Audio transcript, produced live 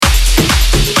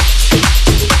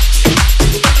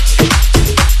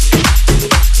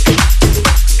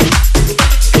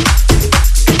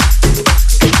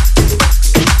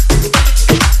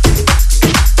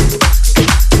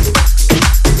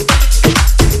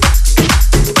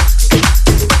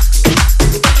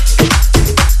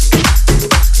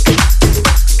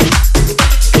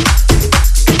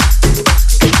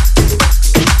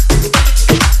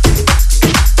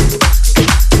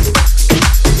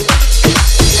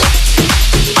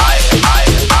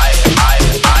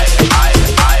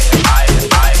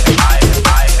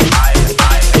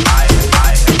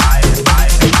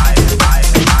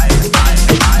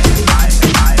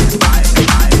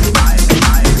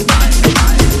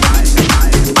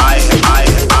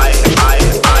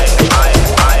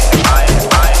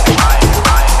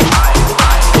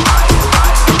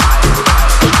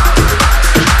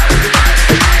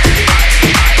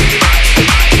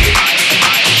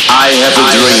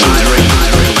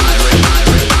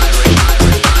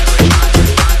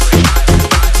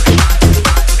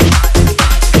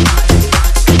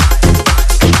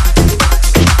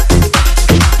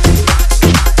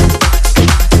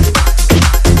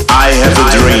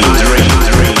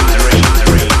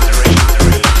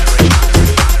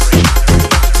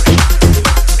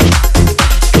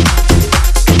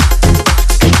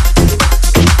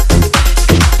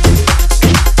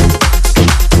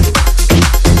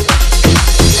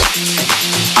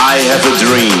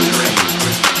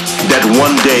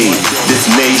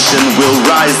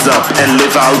And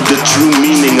live out the true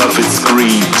meaning of its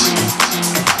creed.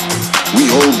 We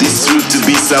hold this truth to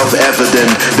be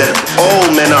self-evident, that all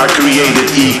men are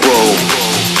created equal.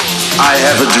 I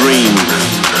have a dream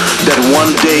that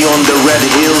one day on the red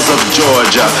hills of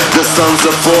Georgia, the sons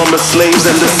of former slaves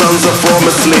and the sons of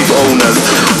former slave owners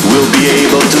will be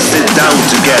able to sit down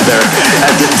together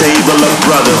at the table of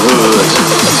brotherhood.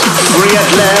 Free at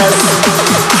last,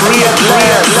 free at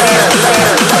last.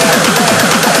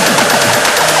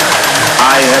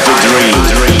 I have a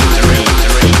dream.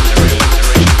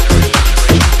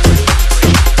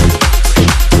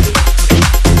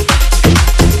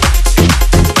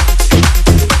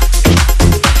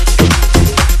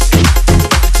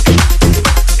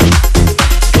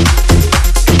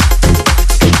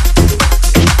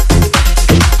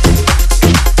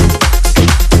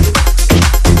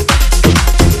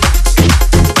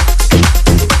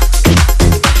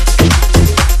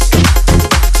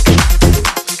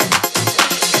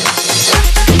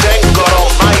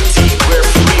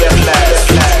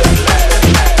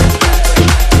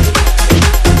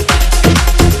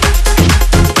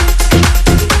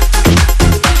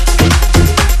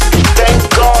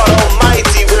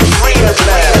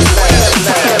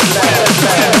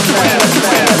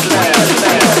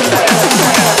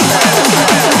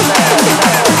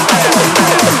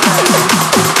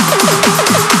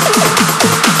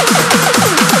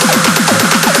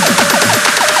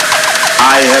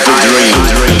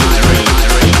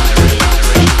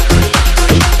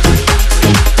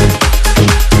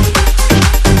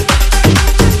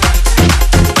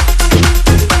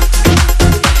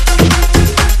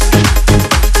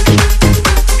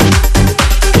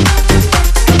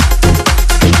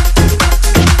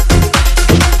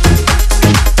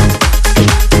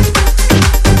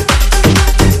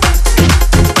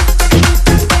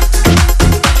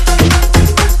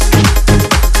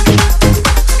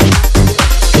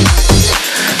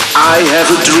 I have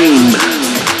a dream.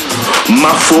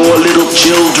 My 4 little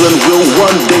children will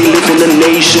one day live in a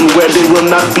nation where they will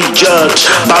not be judged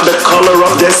by the color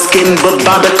of their skin, but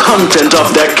by the content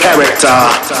of their character.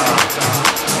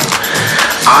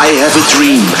 I have a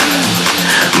dream.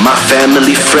 My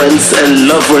family, friends, and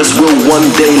lovers will one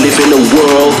day live in a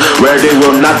world where they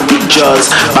will not be judged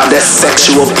by their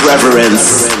sexual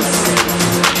preference.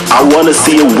 I want to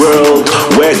see a world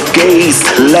where gays,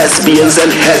 lesbians,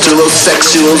 and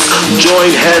heterosexuals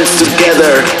join hands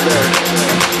together.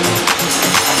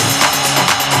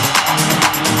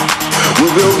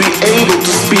 We will be able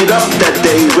to speed up that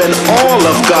day when all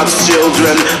of God's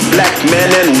children, black men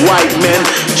and white men,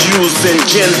 Jews and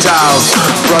Gentiles,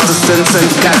 Protestants and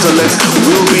Catholics,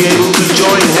 will be able to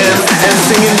join hands and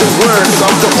sing in the words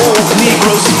of the old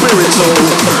Negro spiritual.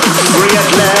 Free at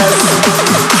last,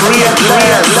 free at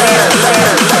last.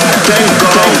 Thank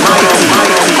God.